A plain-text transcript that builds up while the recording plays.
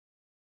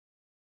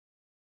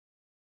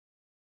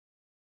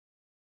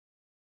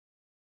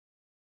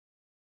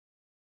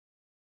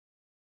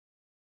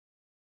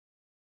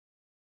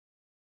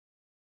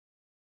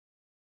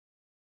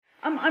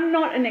I'm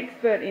not an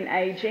expert in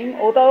ageing,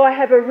 although I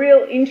have a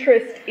real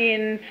interest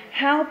in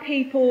how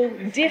people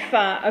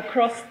differ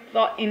across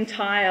the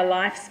entire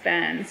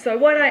lifespan. So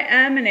what I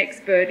am an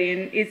expert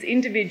in is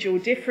individual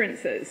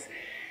differences.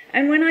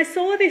 And when I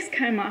saw this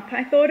come up,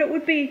 I thought it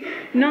would be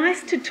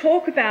nice to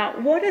talk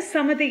about what are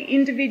some of the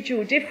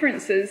individual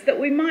differences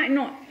that we might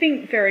not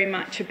think very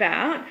much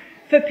about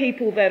for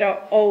people that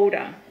are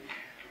older.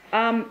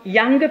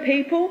 Younger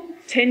people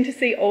tend to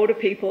see older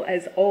people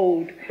as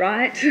old,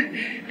 right?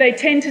 They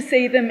tend to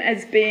see them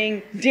as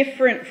being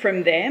different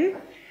from them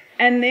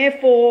and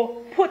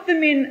therefore put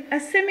them in a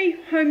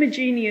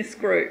semi-homogeneous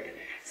group.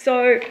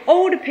 So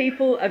older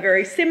people are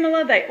very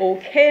similar. They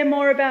all care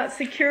more about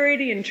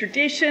security and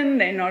tradition.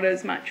 They're not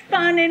as much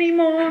fun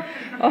anymore.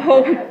 A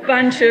whole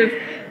bunch of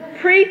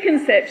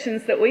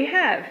preconceptions that we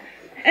have.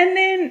 And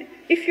then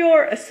if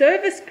you're a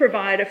service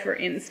provider, for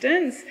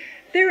instance,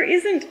 there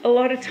isn't a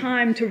lot of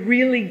time to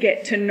really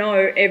get to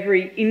know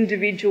every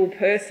individual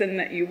person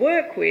that you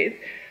work with.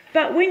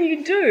 But when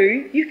you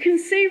do, you can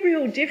see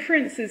real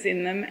differences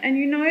in them, and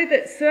you know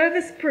that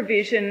service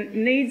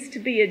provision needs to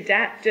be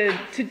adapted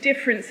to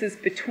differences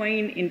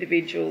between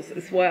individuals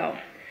as well.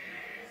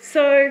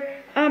 So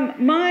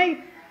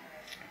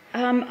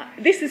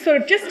this is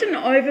sort of just an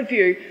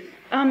overview.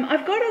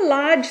 I've got a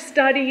large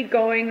study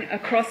going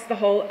across the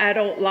whole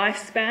adult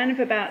lifespan of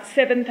about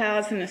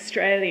 7,000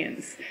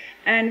 Australians,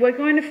 and we're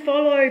going to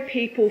follow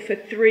people for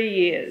 3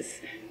 years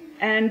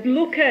and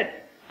look at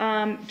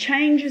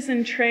changes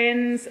and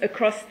trends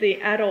across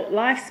the adult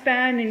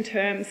lifespan in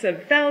terms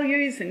of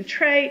values and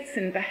traits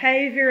and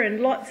behaviour and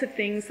lots of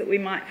things that we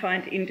might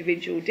find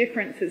individual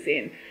differences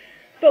in.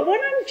 But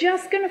what I'm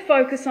just going to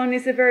focus on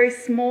is a very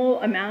small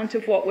amount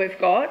of what we've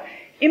got,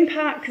 in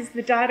part because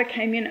the data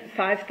came in at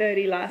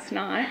 5:30 last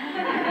night.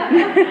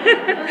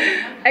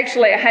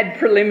 Actually, I had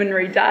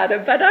preliminary data,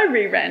 but I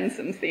reran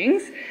some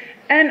things.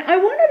 And I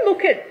want to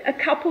look at a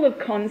couple of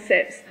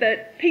concepts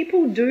that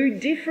people do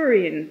differ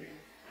in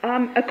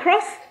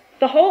across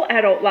the whole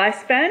adult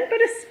lifespan,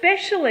 but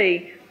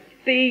especially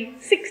the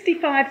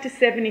 65 to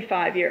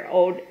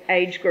 75-year-old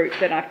age group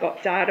that I've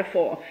got data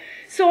for.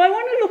 So I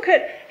want to look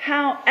at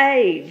how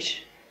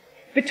age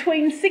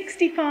between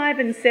 65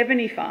 and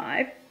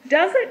 75,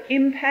 does it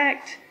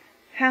impact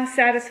how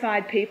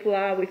satisfied people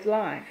are with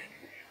life?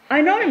 I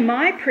know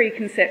my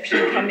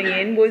preconception coming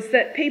in was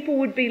that people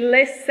would be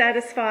less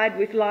satisfied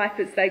with life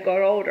as they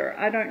got older.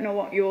 I don't know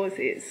what yours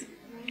is.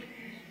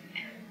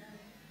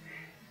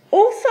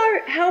 Also,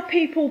 how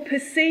people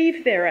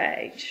perceive their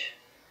age.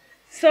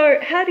 So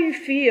how do you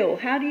feel?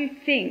 How do you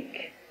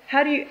think?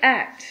 How do you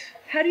act?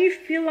 How do you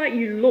feel like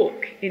you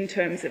look in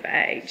terms of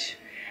age?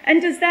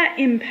 And does that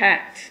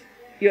impact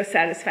your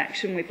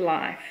satisfaction with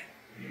life?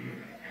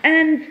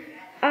 And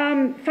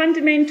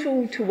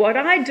fundamental to what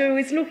I do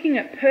is looking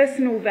at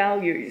personal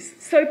values.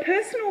 So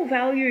personal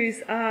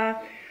values are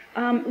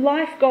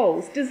life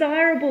goals,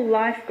 desirable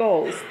life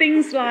goals.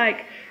 Things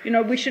like,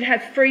 we should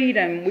have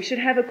freedom, we should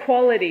have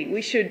equality,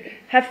 we should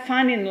have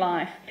fun in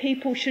life,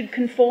 people should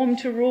conform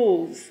to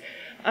rules.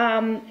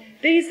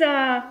 These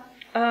are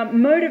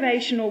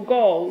motivational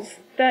goals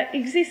that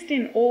exist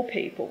in all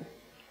people.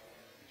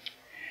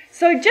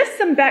 So just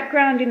some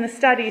background in the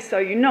study so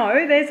you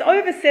know, there's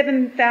over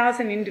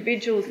 7,000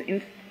 individuals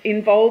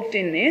involved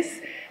in this,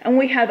 and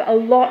we have a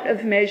lot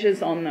of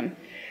measures on them.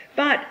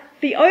 But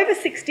the over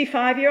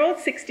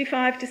 65-year-olds,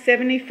 65 to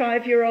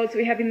 75-year-olds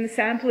we have in the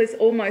sample is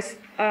almost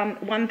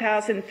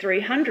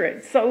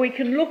 1,300. So we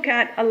can look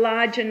at a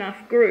large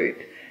enough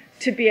group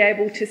to be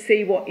able to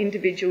see what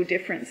individual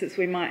differences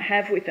we might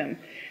have with them.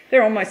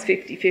 They're almost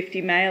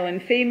 50-50 male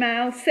and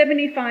female.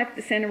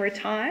 75% are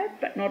retired,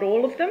 but not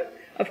all of them,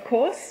 of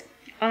course.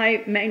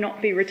 I may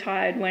not be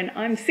retired when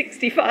I'm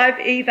 65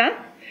 either.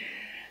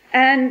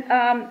 And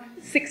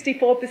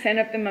 64%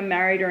 of them are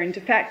married or in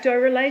de facto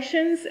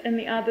relations, and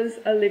the others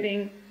are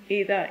living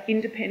either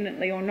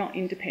independently or not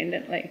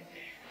independently.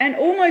 And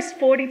almost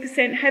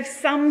 40% have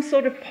some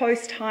sort of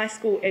post-high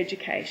school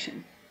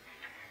education.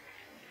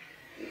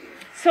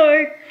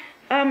 So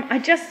I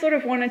just sort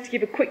of wanted to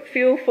give a quick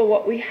feel for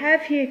what we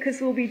have here, because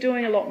we'll be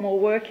doing a lot more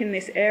work in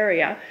this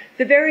area.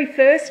 The very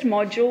first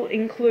module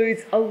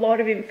includes a lot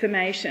of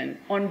information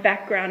on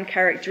background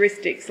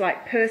characteristics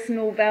like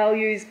personal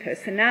values,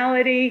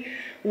 personality,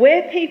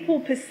 where people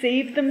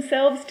perceive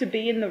themselves to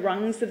be in the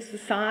rungs of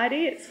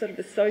society. It's sort of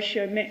a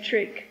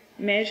sociometric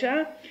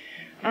measure.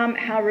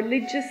 How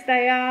religious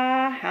they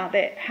are, how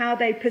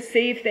they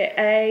perceive their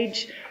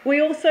age.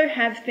 We also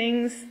have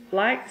things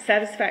like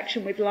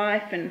satisfaction with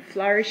life and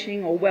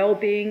flourishing or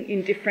well-being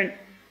in different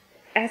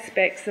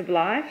aspects of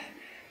life.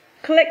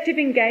 Collective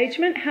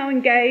engagement, how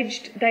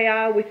engaged they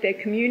are with their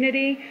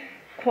community,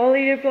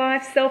 quality of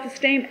life,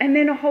 self-esteem, and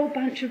then a whole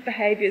bunch of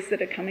behaviours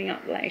that are coming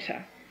up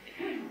later.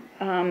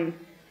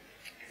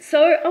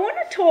 So I want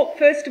to talk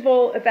first of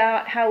all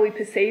about how we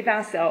perceive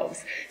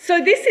ourselves. So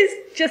this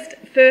is just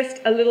first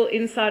a little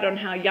insight on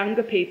how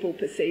younger people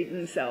perceive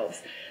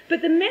themselves.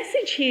 But the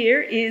message here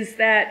is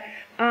that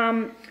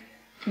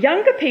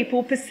younger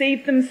people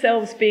perceive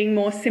themselves being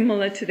more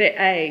similar to their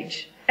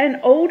age. and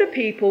older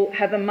people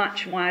have a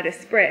much wider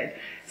spread.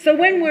 So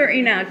when we're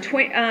in our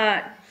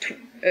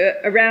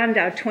around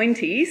our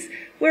 20s,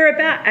 we're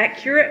about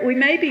accurate. We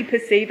maybe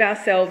perceive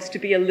ourselves to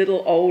be a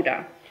little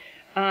older.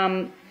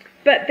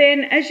 But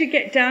then as you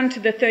get down to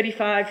the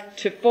 35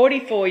 to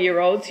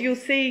 44-year-olds, you'll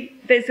see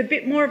there's a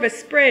bit more of a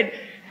spread.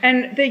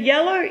 And the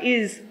yellow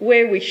is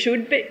where we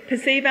should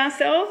perceive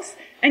ourselves.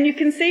 And you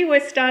can see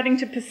we're starting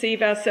to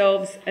perceive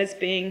ourselves as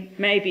being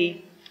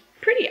maybe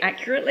pretty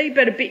accurately,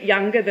 but a bit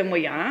younger than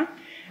we are.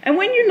 And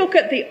when you look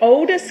at the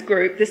oldest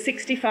group, the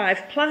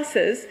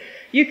 65-plussers,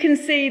 you can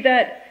see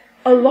that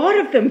a lot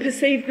of them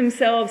perceive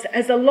themselves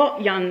as a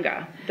lot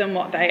younger than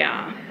what they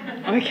are,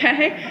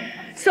 okay?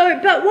 So,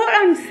 but what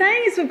I'm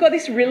saying is we've got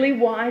this really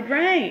wide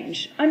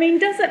range. I mean,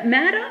 does it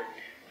matter?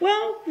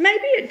 Well,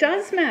 maybe it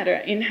does matter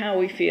in how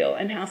we feel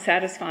and how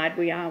satisfied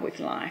we are with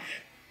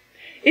life.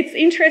 It's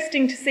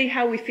interesting to see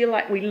how we feel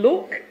like we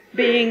look,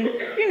 being,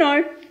 you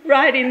know,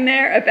 right in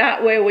there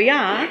about where we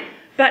are,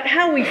 but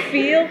how we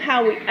feel,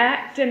 how we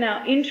act and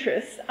our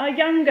interests are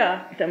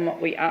younger than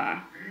what we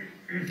are.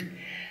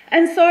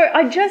 And so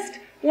I just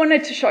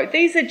wanted to show,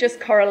 these are just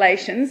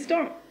correlations.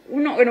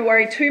 We're not going to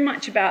worry too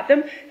much about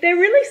them. They're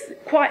really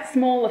quite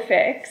small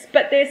effects,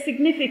 but they're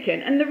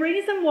significant. And the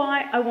reason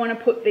why I want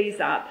to put these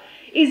up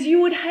is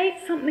you would hate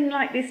something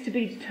like this to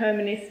be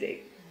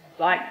deterministic.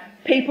 Like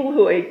people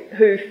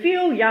who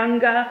feel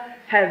younger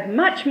have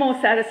much more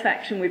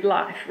satisfaction with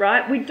life,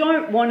 right? We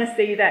don't want to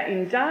see that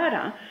in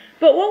data.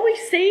 But what we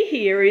see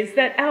here is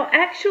that our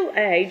actual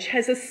age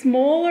has a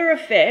smaller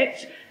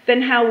effect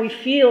than how we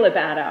feel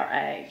about our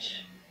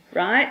age,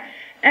 right?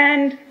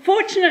 And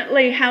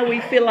fortunately, how we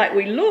feel like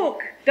we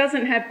look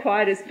doesn't have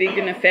quite as big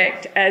an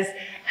effect as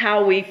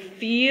how we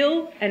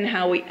feel and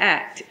how we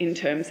act in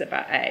terms of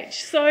our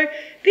age. So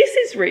this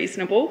is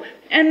reasonable.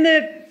 And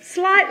the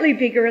slightly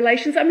bigger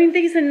relations, I mean,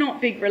 these are not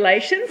big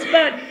relations,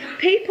 but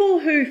people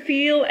who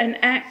feel and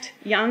act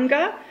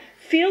younger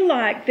feel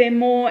like they're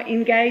more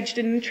engaged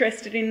and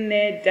interested in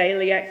their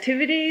daily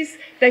activities.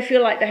 They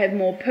feel like they have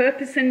more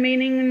purpose and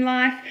meaning in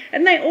life.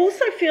 And they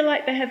also feel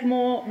like they have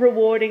more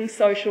rewarding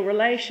social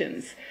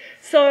relations.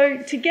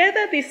 So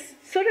together, this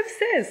sort of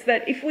says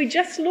that if we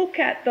just look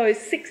at those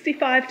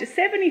 65 to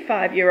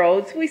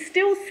 75-year-olds, we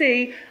still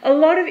see a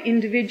lot of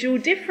individual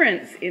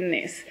difference in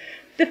this.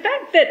 The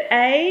fact that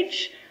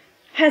age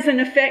has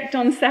an effect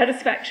on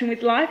satisfaction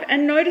with life,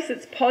 and notice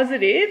it's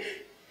positive.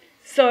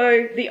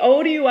 So the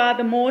older you are,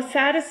 the more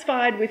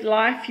satisfied with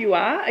life you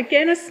are.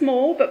 Again, a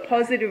small but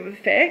positive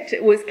effect.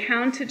 It was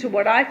counter to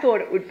what I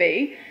thought it would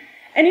be.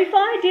 And if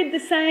I did the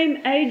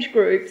same age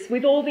groups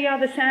with all the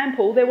other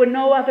sample, there were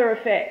no other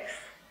effects.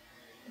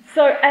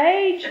 So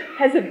age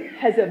has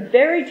a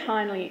very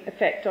tiny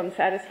effect on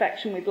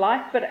satisfaction with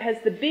life, but it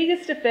has the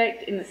biggest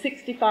effect in the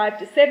 65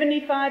 to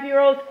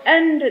 75-year-olds,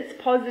 and it's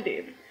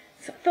positive.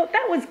 So I thought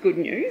that was good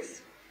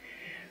news.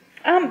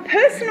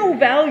 Personal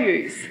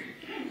values.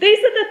 These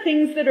are the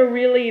things that are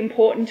really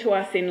important to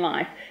us in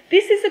life.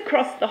 This is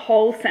across the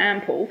whole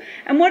sample.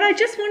 And what I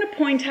just want to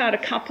point out a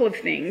couple of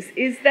things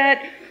is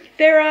that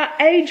there are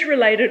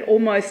age-related,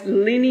 almost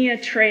linear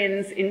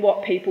trends in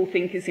what people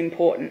think is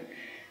important.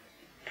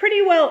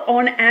 Pretty well,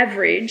 on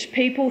average,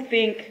 people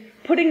think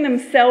putting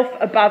themselves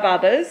above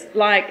others,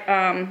 like,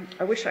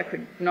 I wish I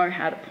could know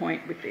how to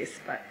point with this,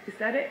 but is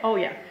that it? Oh,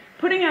 yeah.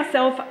 Putting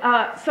ourselves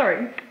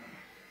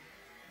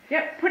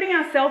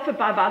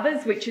above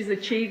others, which is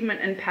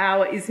achievement and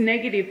power, is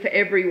negative for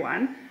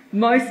everyone,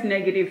 most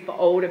negative for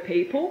older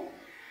people.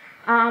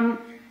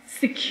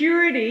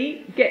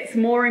 Security gets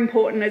more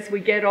important as we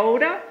get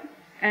older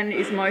and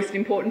is most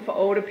important for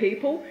older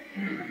people.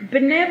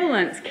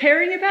 Benevolence,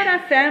 caring about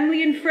our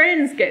family and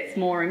friends, gets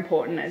more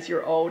important as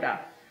you're older.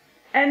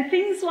 And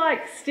things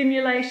like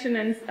stimulation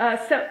and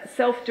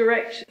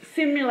self-direction,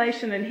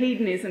 stimulation and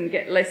hedonism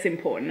get less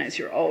important as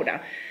you're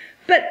older.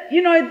 But,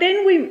 you know,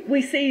 then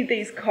we see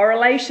these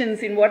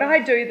correlations in what I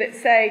do that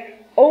say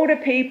older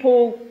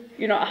people,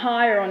 you know, are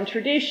higher on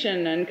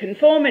tradition and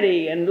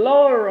conformity and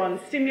lower on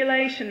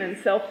stimulation and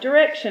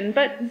self-direction.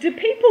 But do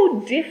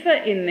people differ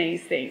in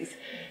these things?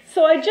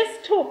 So I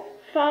just took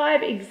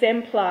 5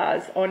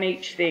 exemplars on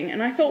each thing,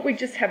 and I thought we'd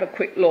just have a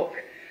quick look.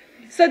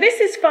 So this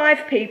is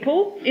 5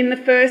 people in the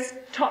first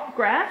top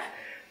graph.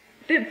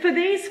 For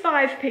these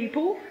 5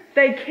 people,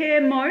 they care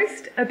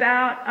most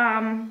about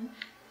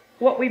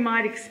what we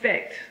might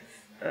expect.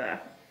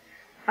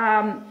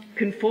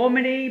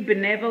 Conformity,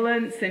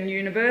 benevolence and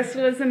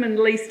universalism, and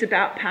least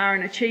about power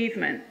and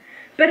achievement.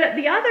 But at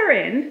the other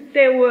end,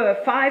 there were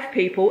 5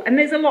 people, and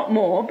there's a lot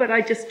more, but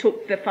I just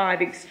took the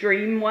 5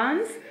 extreme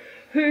ones,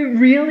 who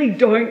really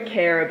don't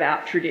care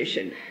about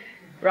tradition,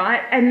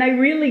 right? And they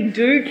really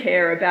do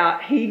care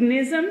about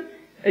hedonism,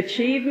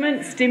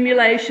 achievement,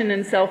 stimulation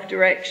and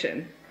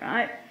self-direction,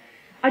 right?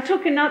 I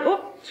took another,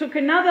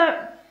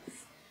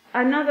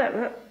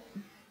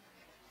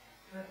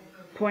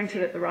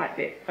 pointed at the right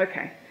bit,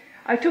 okay.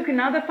 I took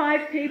another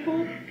 5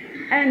 people,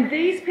 and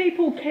these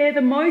people care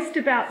the most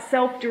about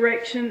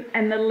self-direction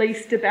and the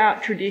least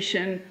about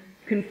tradition,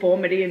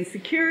 conformity and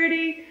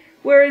security,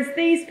 whereas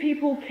these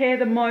people care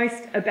the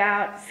most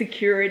about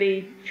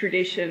security,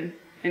 tradition,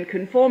 and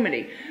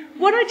conformity.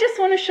 What I just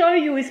want to show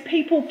you is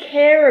people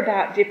care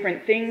about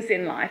different things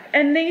in life,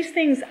 and these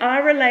things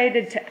are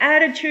related to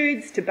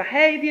attitudes, to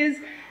behaviours,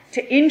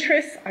 to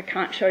interests. I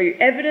can't show you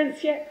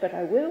evidence yet, but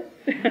I will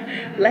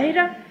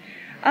later.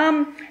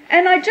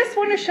 And I just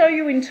want to show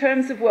you in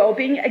terms of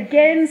well-being,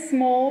 again,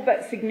 small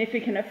but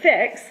significant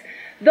effects,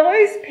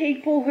 those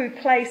people who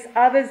place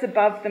others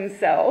above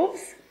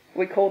themselves,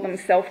 we call them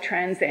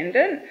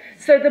self-transcendent.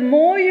 So the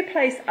more you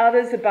place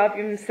others above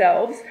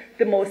themselves,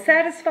 the more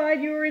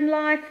satisfied you are in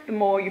life, the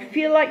more you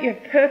feel like you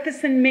have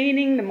purpose and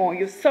meaning, the more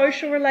your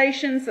social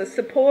relations are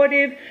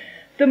supportive,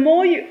 the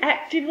more you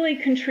actively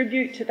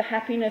contribute to the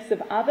happiness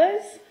of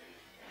others.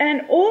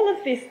 And all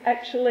of this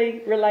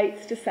actually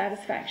relates to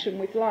satisfaction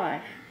with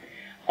life.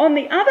 On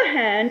the other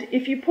hand,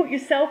 if you put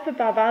yourself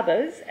above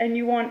others and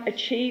you want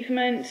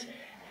achievement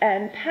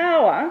and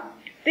power,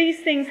 these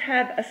things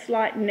have a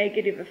slight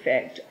negative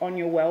effect on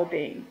your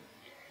well-being.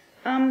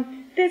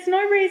 There's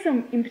no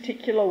reason in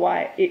particular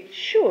why it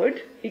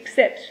should,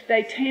 except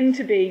they tend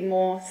to be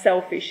more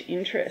selfish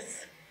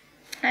interests.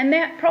 And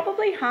they're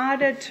probably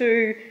harder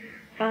to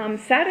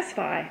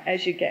satisfy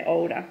as you get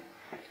older.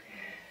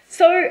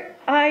 So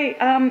I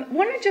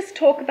want to just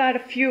talk about a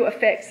few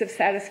effects of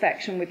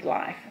satisfaction with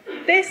life.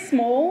 They're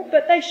small,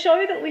 but they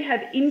show that we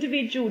have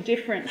individual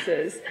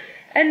differences,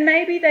 and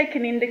maybe they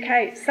can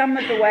indicate some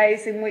of the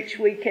ways in which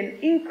we can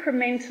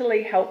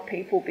incrementally help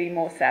people be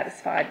more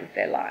satisfied with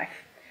their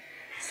life.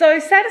 So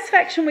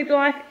satisfaction with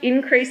life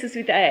increases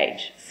with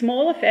age.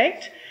 Small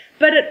effect,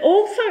 but it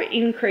also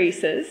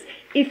increases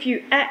if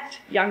you act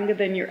younger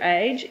than your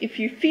age, if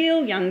you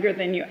feel younger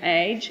than your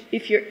age,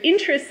 if your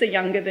interests are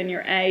younger than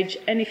your age,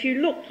 and if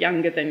you look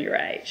younger than your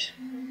age.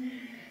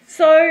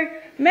 So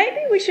maybe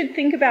we should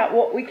think about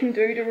what we can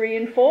do to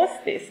reinforce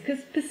this,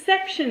 because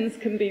perceptions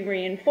can be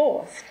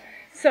reinforced.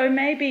 So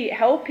maybe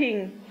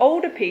helping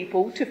older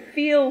people to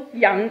feel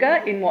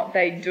younger in what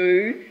they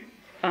do,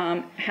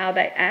 how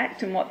they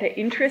act and what they're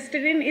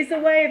interested in is a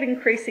way of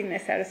increasing their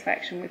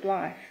satisfaction with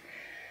life.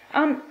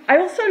 I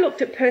also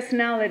looked at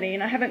personality,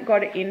 and I haven't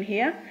got it in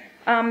here,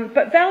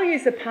 but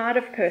values are part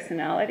of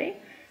personality.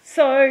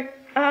 So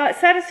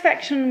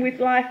satisfaction with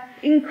life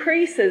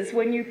increases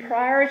when you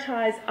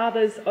prioritise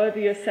others over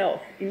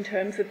yourself in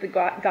terms of the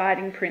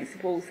guiding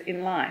principles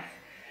in life.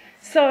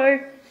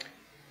 So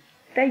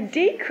they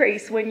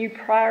decrease when you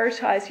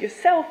prioritise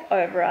yourself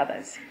over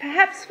others.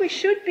 Perhaps we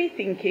should be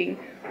thinking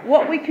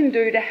what we can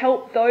do to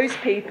help those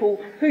people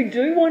who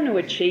do want to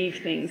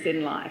achieve things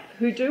in life,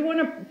 who do want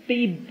to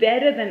be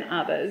better than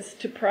others,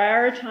 to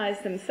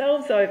prioritise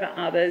themselves over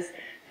others.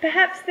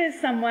 Perhaps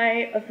there's some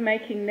way of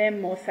making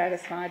them more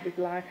satisfied with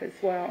life as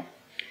well.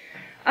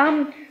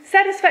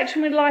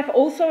 Satisfaction with life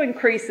also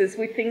increases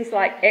with things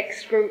like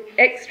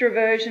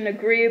extroversion,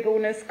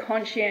 agreeableness,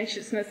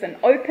 conscientiousness and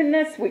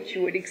openness, which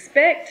you would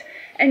expect,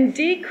 and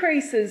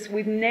decreases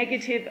with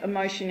negative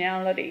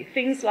emotionality,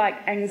 things like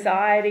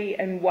anxiety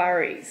and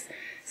worries.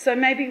 So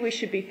maybe we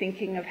should be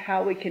thinking of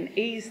how we can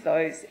ease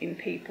those in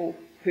people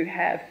who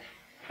have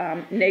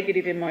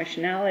negative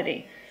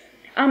emotionality.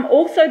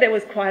 Also, there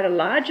was quite a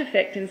large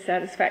effect in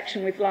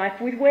satisfaction with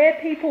life with where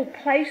people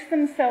place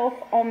themselves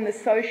on the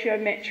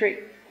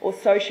sociometric or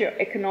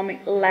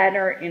socioeconomic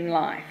ladder in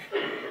life.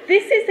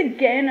 This is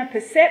again a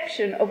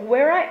perception of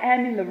where I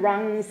am in the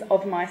rungs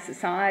of my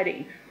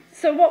society.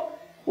 So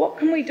what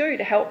can we do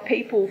to help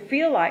people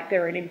feel like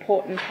they're an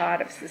important part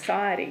of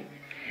society?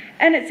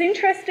 And it's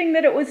interesting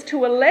that it was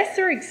to a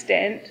lesser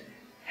extent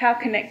how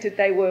connected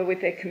they were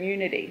with their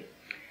community.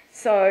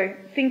 So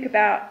think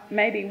about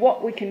maybe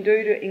what we can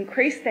do to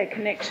increase their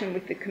connection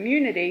with the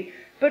community,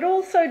 but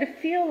also to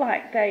feel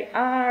like they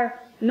are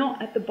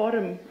not at the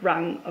bottom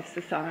rung of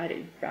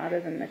society rather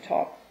than the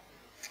top.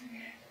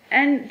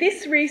 And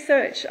this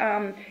research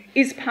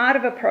is part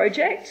of a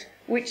project,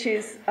 which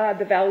is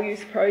the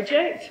Values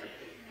Project.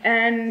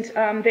 And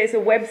there's a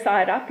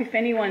website up if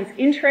anyone's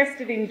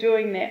interested in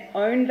doing their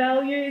own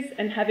values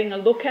and having a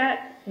look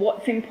at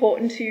what's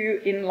important to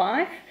you in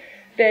life.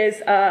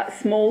 There's a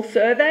small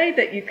survey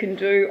that you can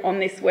do on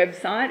this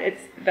website.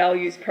 It's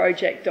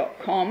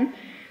valuesproject.com.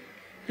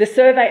 The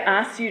survey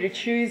asks you to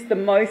choose the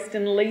most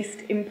and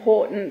least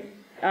important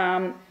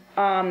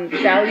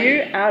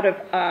value out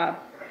of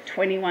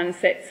 21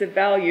 sets of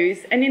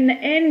values. And in the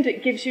end,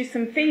 it gives you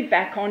some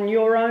feedback on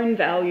your own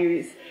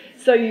values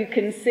so you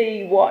can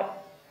see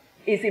what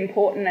is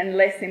important and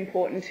less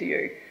important to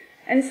you.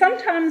 And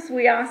sometimes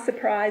we are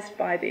surprised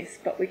by this,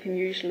 but we can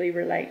usually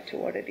relate to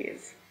what it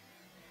is.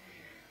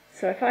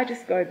 So if I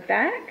just go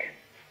back,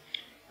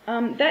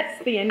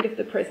 that's the end of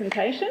the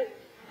presentation.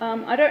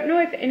 I don't know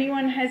if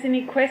anyone has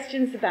any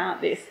questions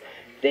about this.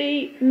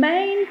 The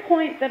main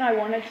point that I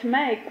wanted to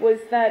make was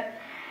that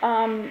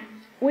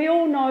we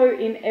all know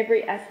in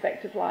every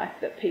aspect of life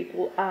that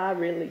people are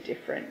really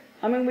different.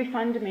 I mean, we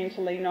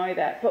fundamentally know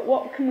that, but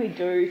what can we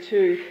do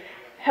to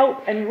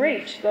help and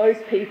reach those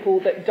people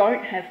that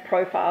don't have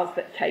profiles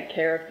that take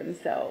care of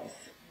themselves?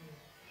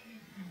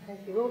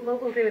 Thank you.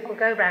 What we'll do is we'll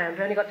go round.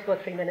 We've only got 2 or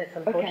 3 minutes,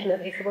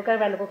 unfortunately, Okay. so we'll go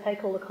round and we'll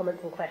take all the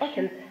comments and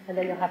questions, and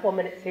then you'll have 1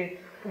 minute to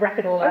wrap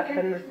it all up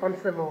and respond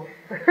to them all.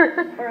 All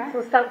right. So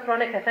we'll start with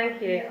Veronica.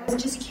 Thank you. I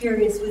was just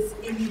curious, was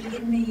in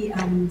the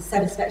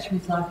satisfaction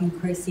with life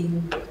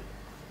increasing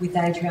with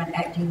age around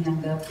acting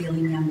younger,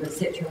 feeling younger,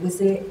 etc.,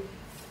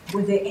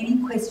 were there any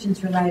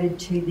questions related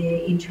to their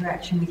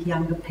interaction with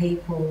younger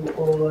people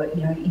or,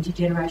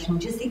 intergenerational?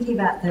 Just thinking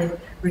about the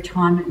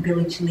retirement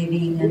village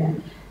living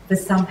and for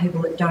some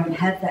people that don't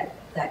have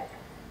that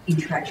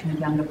interaction with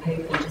younger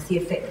people, just the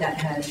effect that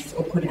has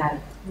or could have.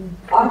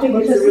 I think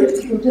we'll just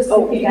you're going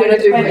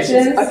to do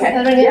questions. Okay.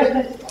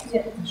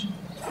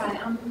 Hi,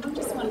 I'm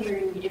just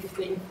wondering if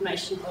the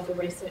information or the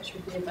research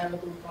would be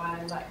available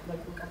via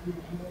local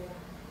government area.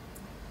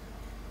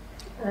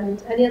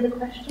 And any other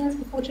questions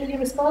before Julia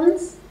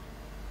responds?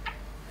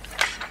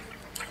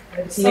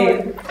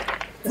 So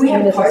we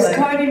have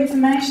postcode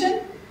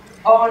information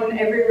on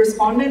every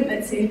respondent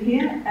that's in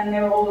here, and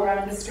they're all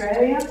around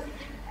Australia.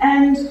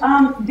 And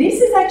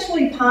this is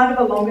actually part of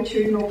a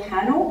longitudinal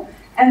panel,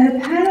 and the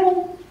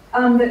panel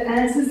that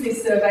answers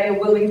this survey are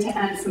willing to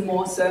answer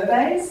more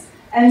surveys.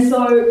 And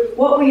so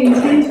what we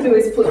intend to do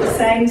is put the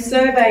same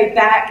survey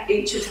back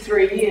each of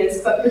 3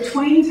 years, but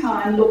between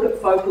time look at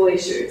focal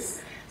issues.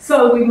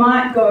 So we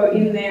might go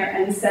in there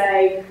and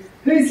say,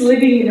 who's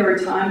living in a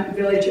retirement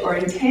village or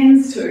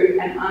intends to,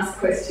 and ask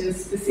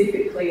questions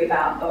specifically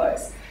about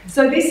those.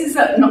 So this is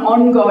an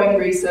ongoing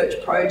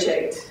research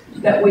project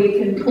that we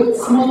can put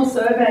small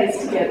surveys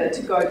together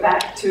to go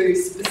back to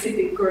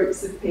specific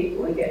groups of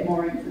people and get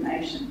more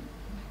information.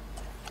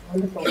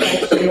 Wonderful,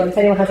 thank you. If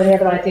anyone has any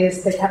other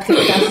ideas to perhaps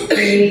discuss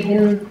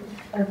in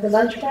the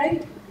lunch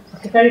break?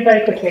 Okay, very,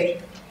 very quickly.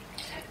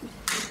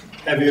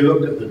 Have you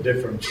looked at the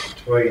difference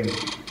between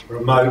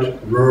remote,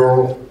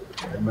 rural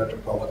and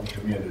metropolitan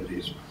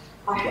communities?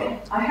 I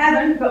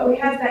haven't, but we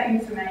have that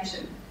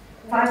information.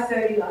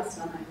 5:30 last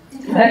night.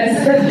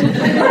 Excellent.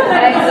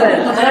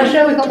 And I'm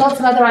sure we've got lots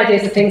of other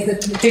ideas of things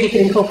that Judy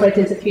can incorporate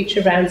into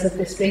future rounds of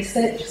this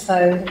research.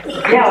 So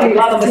yeah, I'd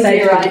love to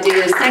hear your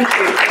ideas. Thank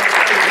you.